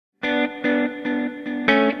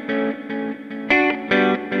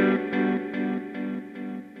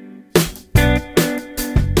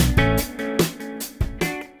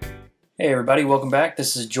Hey everybody, welcome back.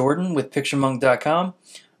 This is Jordan with PictureMonk.com.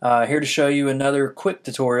 Here to show you another quick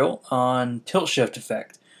tutorial on tilt shift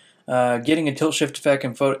effect. Getting a tilt shift effect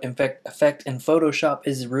in Photoshop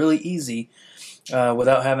is really easy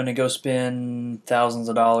without having to go spend thousands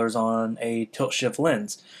of dollars on a tilt shift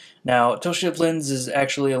lens. Now, tilt shift lens is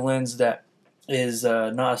actually a lens that is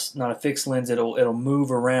not a fixed lens. It'll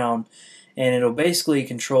move around, and it'll basically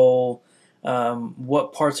control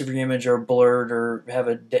what parts of your image are blurred or have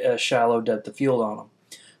a shallow depth of field on them.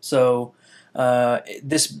 So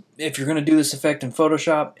if you're going to do this effect in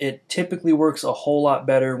Photoshop, it typically works a whole lot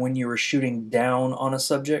better when you were shooting down on a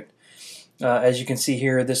subject. As you can see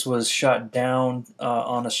here, this was shot down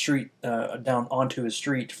on a street, down onto a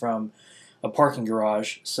street from a parking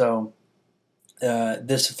garage. So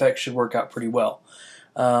this effect should work out pretty well.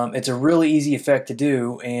 It's a really easy effect to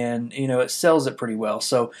do, and it sells it pretty well.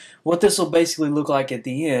 So what this will basically look like at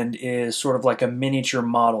the end is sort of like a miniature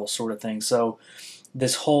model sort of thing. So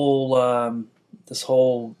this whole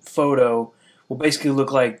photo will basically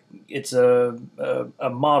look like it's a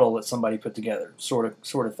model that somebody put together, sort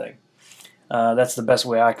of thing. That's the best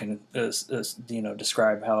way I can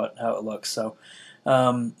describe how it looks. So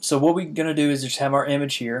what we're gonna do is just have our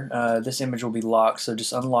image here. This image will be locked, so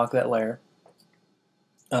just unlock that layer.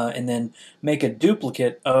 And then make a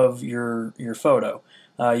duplicate of your photo.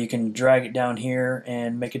 You can drag it down here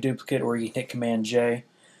and make a duplicate, or you can hit Command J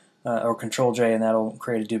or Control J, and that'll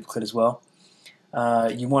create a duplicate as well.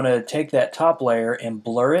 You want to take that top layer and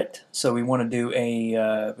blur it. So we want to do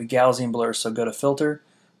a Gaussian blur. So go to Filter,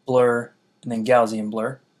 Blur, and then Gaussian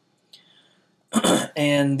blur.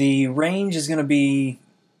 And the range is going to be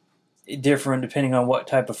different depending on what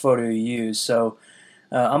type of photo you use. So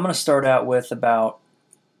I'm going to start out with about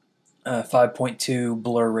 5.2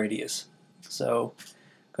 blur radius. So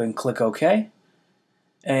go ahead and click OK.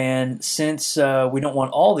 And since we don't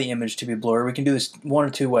want all the image to be blurred, we can do this one or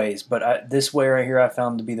two ways, but this way right here I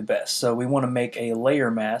found to be the best. So we want to make a layer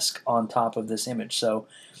mask on top of this image. So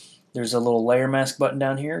there's a little layer mask button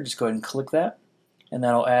down here. Just go ahead and click that, and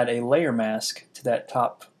that'll add a layer mask to that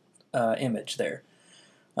top image there.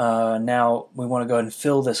 Now we want to go ahead and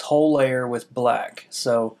fill this whole layer with black.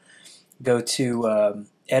 So go to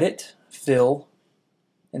Edit, Fill,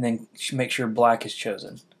 and then make sure black is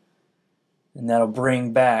chosen. And that'll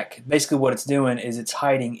bring back, basically what it's doing is it's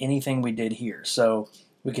hiding anything we did here. So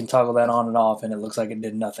we can toggle that on and off, and it looks like it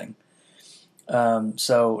did nothing.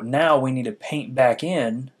 So now we need to paint back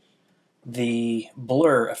in the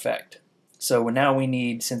blur effect. So now we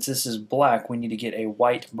need, since this is black, we need to get a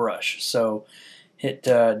white brush. So hit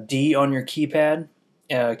D on your keyboard,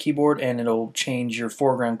 and it'll change your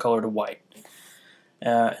foreground color to white.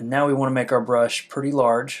 And now we want to make our brush pretty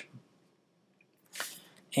large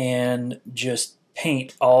and just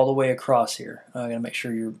paint all the way across here. I'm going to make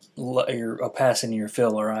sure your opacity and your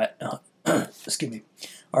fill are at excuse me,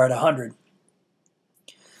 are at 100.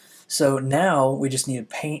 So now we just need to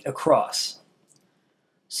paint across.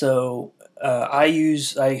 So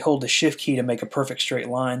I hold the Shift key to make a perfect straight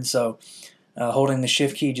line. So holding the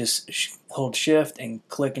Shift key, just hold Shift and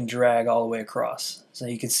click and drag all the way across. So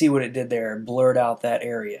you can see what it did there, it blurred out that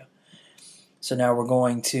area. So now we're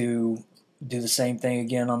going to do the same thing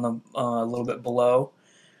again on the a little bit below.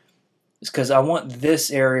 It's because I want this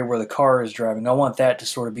area where the car is driving, I want that to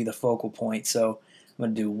sort of be the focal point. So I'm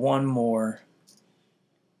going to do one more.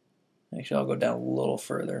 Actually, I'll go down a little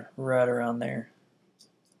further, right around there.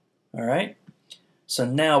 Alright, so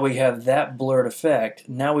now we have that blurred effect.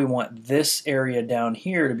 Now we want this area down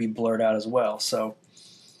here to be blurred out as well. So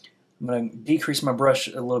I'm going to decrease my brush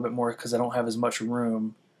a little bit more because I don't have as much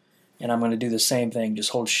room. And I'm going to do the same thing. Just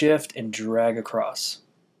hold Shift and drag across.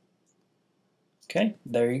 Okay,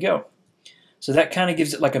 there you go. So that kind of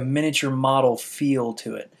gives it like a miniature model feel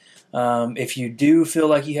to it. If you do feel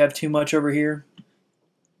like you have too much over here,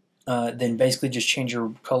 then basically just change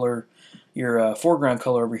your color, your foreground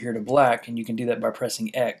color over here to black, and you can do that by pressing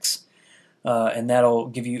X. And that'll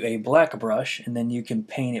give you a black brush, and then you can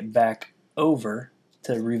paint it back over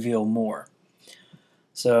to reveal more.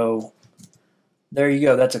 So there you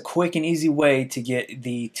go. That's a quick and easy way to get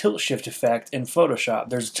the tilt shift effect in Photoshop.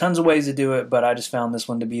 There's tons of ways to do it, but I just found this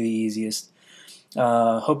one to be the easiest.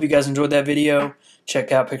 Hope you guys enjoyed that video.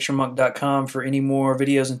 Check out PictureMonk.com for any more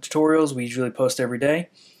videos and tutorials. We usually post every day.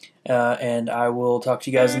 And I will talk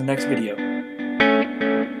to you guys in the next video.